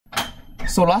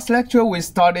So last lecture we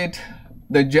started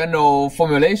the general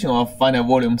formulation of finite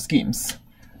volume schemes.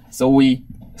 So we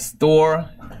store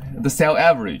the cell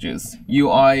averages.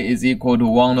 Ui is equal to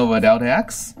 1 over delta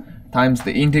x times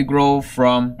the integral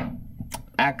from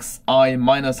xi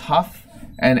minus half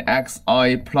and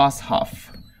xi plus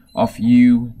half of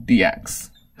u dx.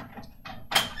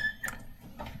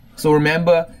 So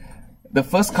remember, the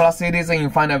first class citizen in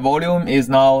finite volume is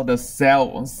now the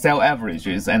cell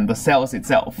averages and the cells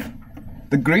itself.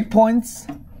 The grid points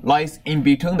lies in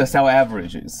between the cell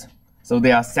averages. So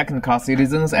they are second class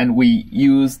citizens, and we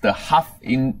use the half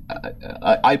in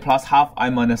I plus half, I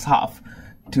minus half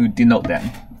to denote them.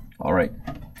 All right.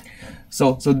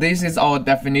 So this is our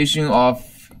definition of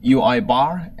UI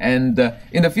bar, and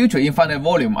in the future, in finite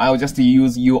volume, I'll just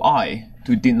use UI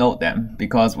to denote them,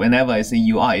 because whenever I say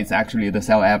UI, it's actually the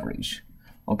cell average.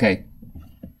 Okay.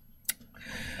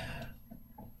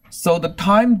 So the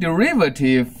time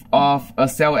derivative of a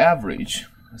cell average,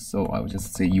 so I will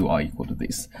just say UI equal to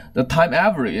this. The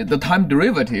time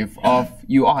derivative of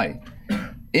UI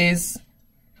is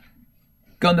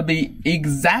going to be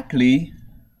exactly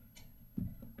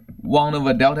 1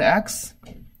 over delta x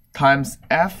times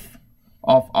f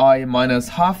of I minus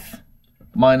half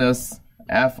minus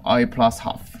fi plus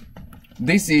half.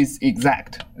 This is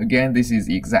exact. Again, this is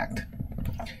exact.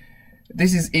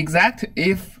 This is exact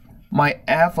if my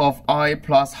f of I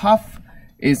plus half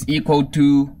is equal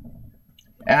to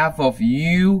f of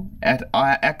u at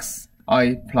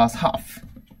xi plus half,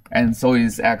 and so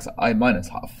is xi minus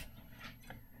half.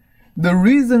 The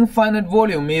reason finite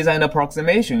volume is an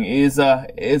approximation is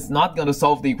not going to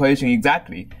solve the equation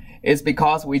exactly. It's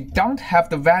because we don't have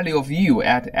the value of u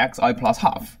at xi plus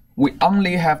half. We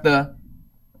only have the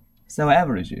cell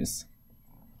averages.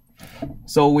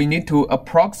 So we need to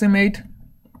approximate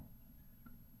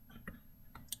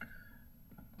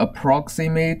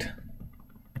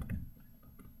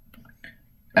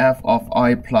f of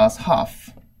I plus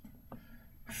half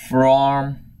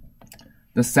from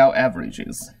the cell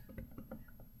averages.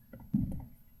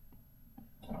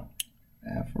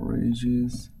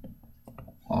 Averages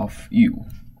of u.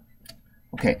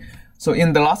 Okay, so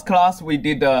in the last class we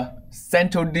did a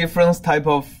central difference type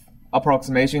of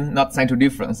approximation, not central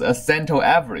difference, a central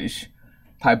average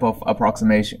type of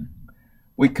approximation.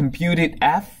 We computed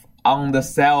f on the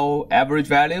cell average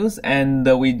values, and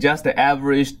we just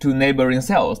averaged to neighboring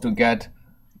cells to get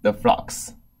the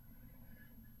flux.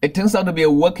 It turns out to be a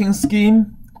working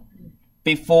scheme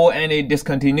before any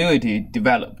discontinuity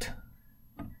developed,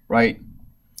 right?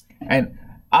 And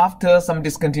after some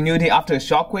discontinuity, after a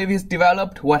shockwave is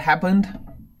developed, what happened?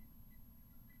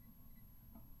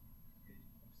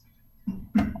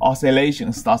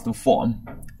 Oscillation starts to form,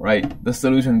 right? The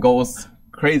solution goes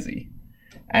crazy,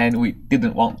 and we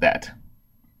didn't want that.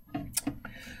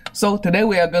 So today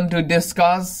we are going to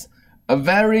discuss a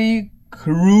very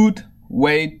crude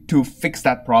way to fix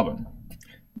that problem.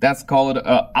 That's called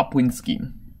an upwind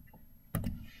scheme.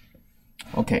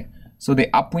 Okay, so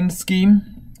the upwind scheme,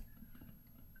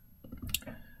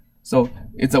 so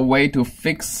it's a way to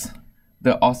fix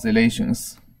the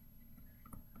oscillations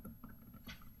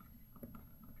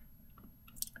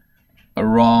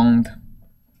around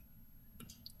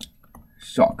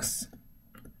shocks.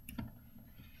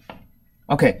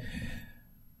 Okay,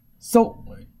 so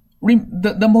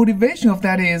the motivation of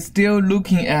that is still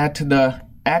looking at the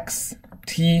xt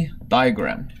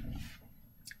diagram.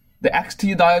 The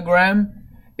xt diagram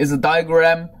is a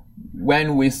diagram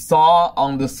when we saw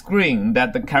on the screen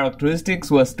that the characteristics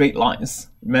were straight lines.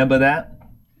 Remember that?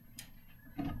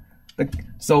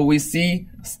 So we see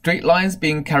straight lines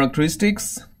being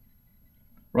characteristics,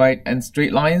 right? And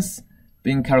straight lines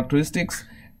being characteristics.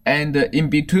 And in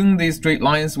between these straight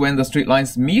lines, when the straight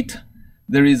lines meet,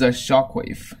 there is a shock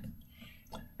wave.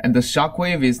 And the shock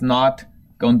wave is not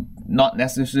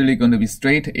necessarily going to be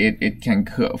straight, it can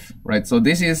curve, right? So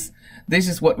this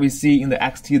is what we see in the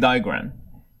xt diagram.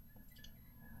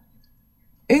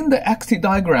 In the xt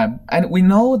diagram, and we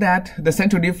know that the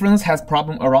central difference has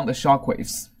problem around the shock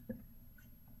waves.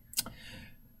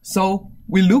 So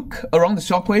we look around the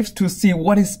shock waves to see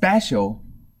what is special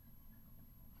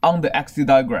on the xt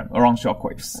diagram around shock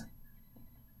waves.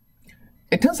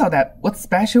 It turns out that what's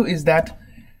special is that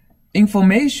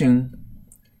information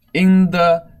in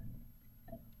the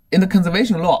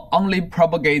conservation law only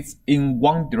propagates in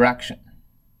one direction.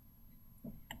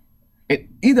 It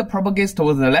either propagates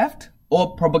towards the left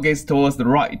or propagates towards the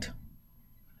right.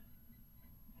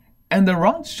 And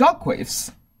around shock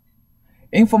waves,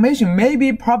 information may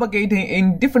be propagating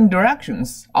in different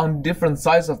directions on different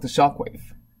sides of the shock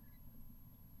wave.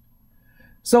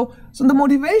 So the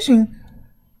motivation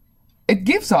it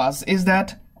gives us is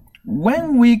that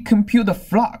when we compute the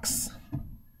flux,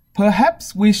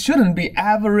 perhaps we shouldn't be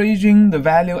averaging the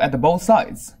value at both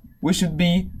sides. We should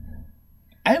be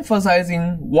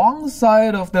emphasizing one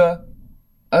side of the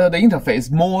interface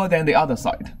more than the other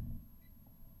side.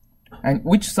 And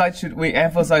which side should we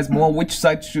emphasize more? Which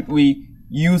side should we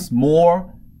use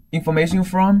more information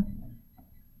from?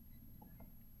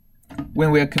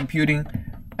 When we are computing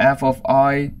f of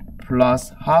I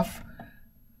plus half,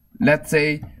 let's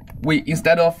say we,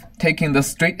 instead of taking the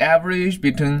straight average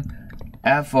between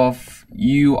f of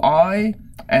ui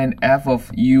and f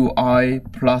of ui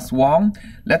plus 1,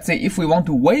 let's say if we want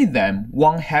to weigh them,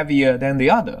 one heavier than the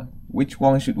other, which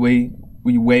one should we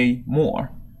weigh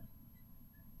more?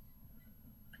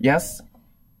 Yes?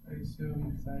 I assume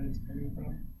which side it's coming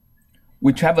from.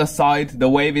 Whichever side the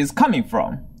wave is coming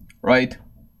from, right?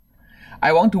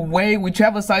 I want to weigh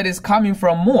whichever side is coming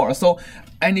from more. So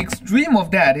an extreme of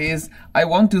that is I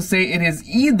want to say it is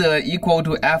either equal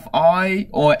to fi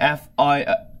or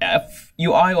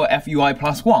fui or fui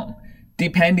plus 1,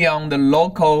 depending on the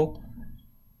local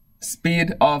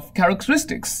speed of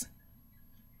characteristics,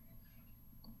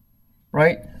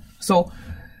 right? So,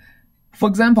 for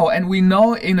example, and we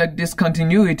know in a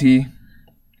discontinuity,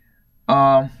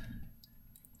 let's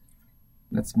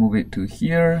move it to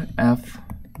here,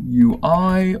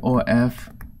 fui or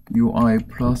fui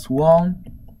plus 1.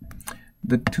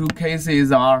 The two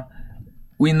cases are,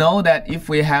 we know that if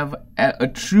we have a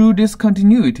true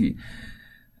discontinuity,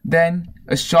 then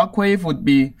a shock wave would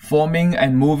be forming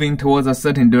and moving towards a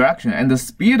certain direction, and the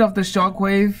speed of the shock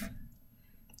wave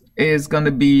is going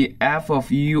to be f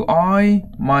of ui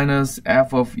minus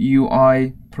f of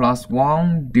ui plus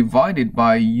 1 divided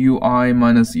by ui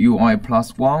minus ui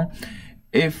plus 1.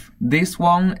 If this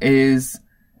one is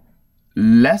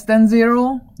less than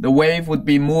 0, the wave would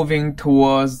be moving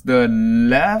towards the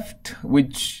left,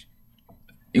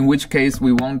 in which case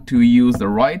we want to use the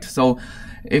right. So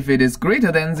if it is greater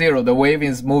than 0, the wave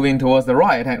is moving towards the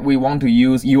right, and we want to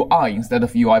use ui instead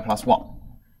of ui plus 1,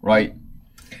 right?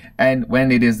 And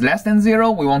when it is less than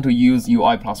 0, we want to use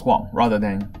ui plus 1 rather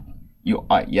than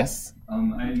ui. Yes? I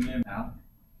meant half.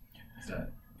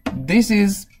 This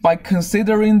is by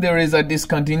considering there is a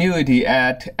discontinuity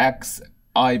at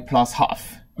xi plus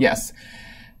half. Yes.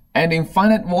 And in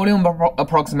finite volume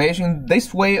approximation,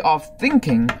 this way of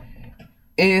thinking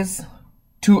is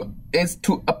to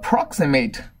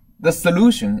approximate the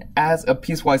solution as a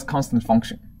piecewise constant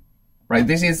function. Right?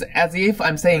 This is as if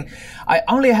I'm saying I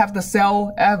only have the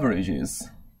cell averages.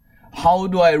 How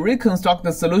do I reconstruct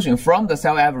the solution from the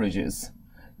cell averages?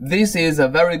 This is a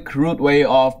very crude way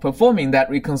of performing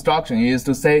that reconstruction, is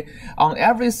to say on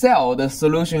every cell the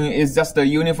solution is just a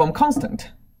uniform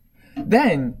constant.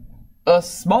 Then a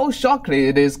small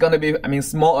shocklet is going to be,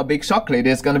 a big shocklet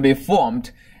is going to be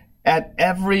formed at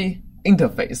every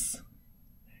interface.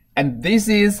 And this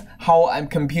is how I'm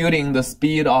computing the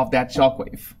speed of that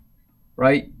shockwave,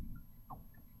 right?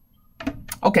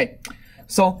 Okay,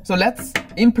 so let's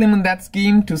implement that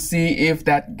scheme to see if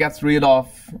that gets rid of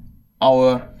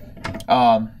our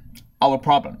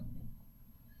problem.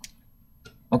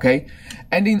 Okay,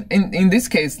 and in this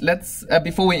case, let's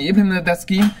before we implement that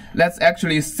scheme, let's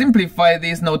actually simplify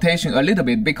this notation a little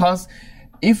bit, because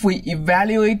if we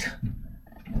evaluate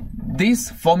this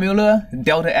formula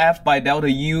delta F by delta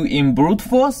U in brute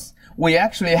force, we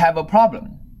actually have a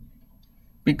problem,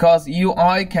 because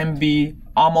UI can be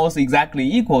almost exactly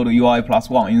equal to UI plus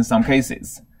 1 in some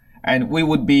cases. And we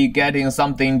would be getting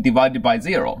something divided by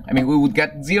 0. We would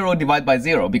get 0 divided by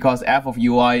 0, because f of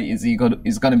ui is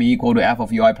going to be equal to f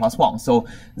of ui plus 1. So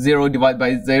 0 divided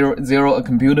by 0, a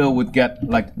computer would get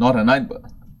like not a number,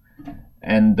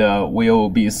 and we'll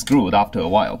be screwed after a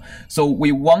while. So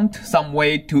we want some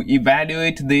way to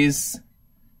evaluate this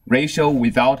ratio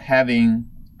without having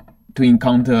to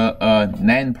encounter a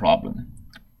NaN problem.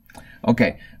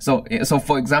 Okay, so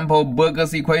for example,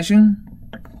 Burger's equation.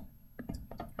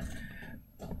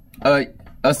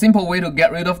 A simple way to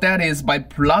get rid of that is by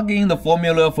plugging the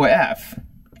formula for f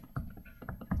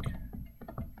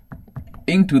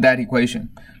into that equation.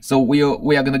 So we are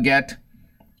going to get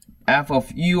f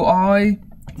of ui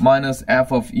minus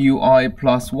f of ui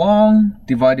plus 1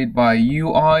 divided by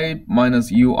ui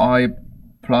minus ui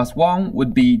plus 1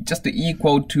 would be just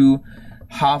equal to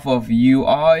half of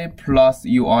ui plus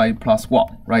ui plus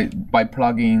 1, right? By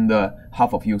plugging the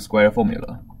half of u squared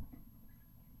formula.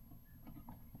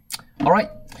 All right,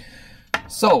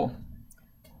 so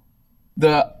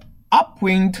the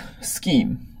upwind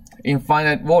scheme in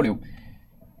finite volume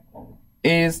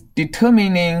is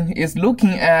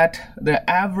looking at the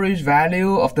average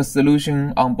value of the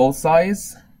solution on both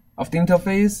sides of the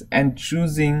interface and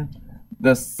choosing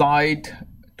the side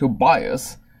to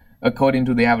bias according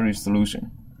to the average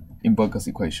solution in Burker's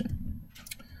equation.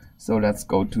 So let's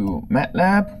go to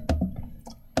MATLAB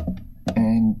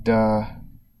and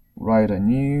write a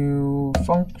new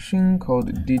function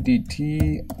called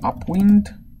ddt upwind,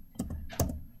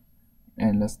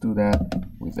 and let's do that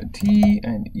with a t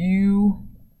and u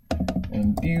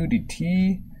and do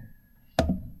dt.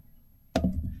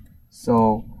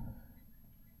 So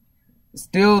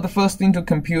still the first thing to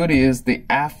compute is the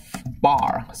f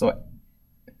bar. So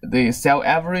the cell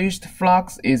averaged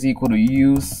flux is equal to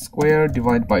u squared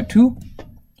divided by 2.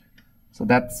 So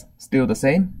that's still the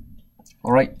same.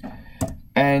 All right.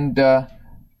 And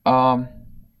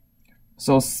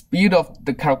so speed of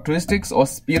the characteristics or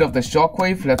speed of the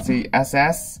shockwave, let's say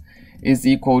SS, is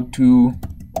equal to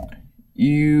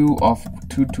u of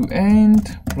 2 to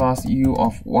end plus u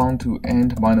of 1 to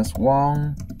end minus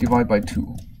 1 divided by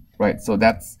 2. Right, so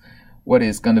that's what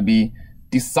is going to be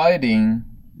deciding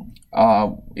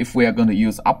if we are going to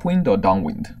use upwind or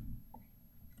downwind.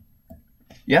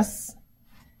 Yes?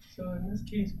 So in this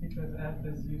case, because f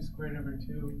is u squared over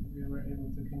 2, we were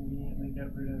able to conveniently get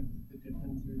rid of the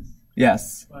differences.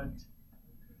 Yes. But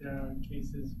there are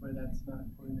cases where that's not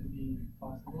going to be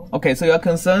possible. Okay, so you're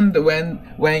concerned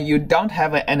when you don't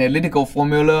have an analytical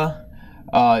formula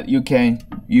you can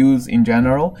use in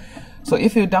general. So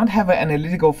if you don't have an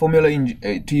analytical formula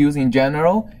to use in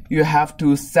general, you have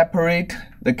to separate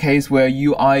the case where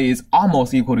ui is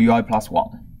almost equal to ui plus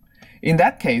 1. In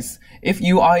that case, if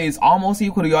ui is almost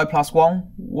equal to ui plus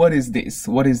 1, what is this?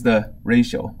 What is the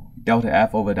ratio? Delta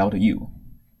f over delta u.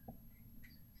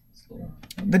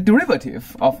 The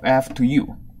derivative of f to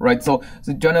u, right? So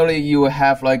generally you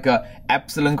have like a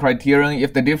epsilon criterion.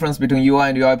 If the difference between ui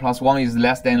and ui plus 1 is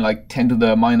less than like 10 to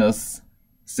the minus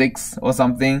 6 or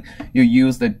something, you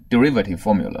use the derivative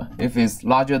formula. If it's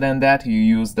larger than that, you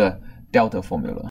use the delta formula.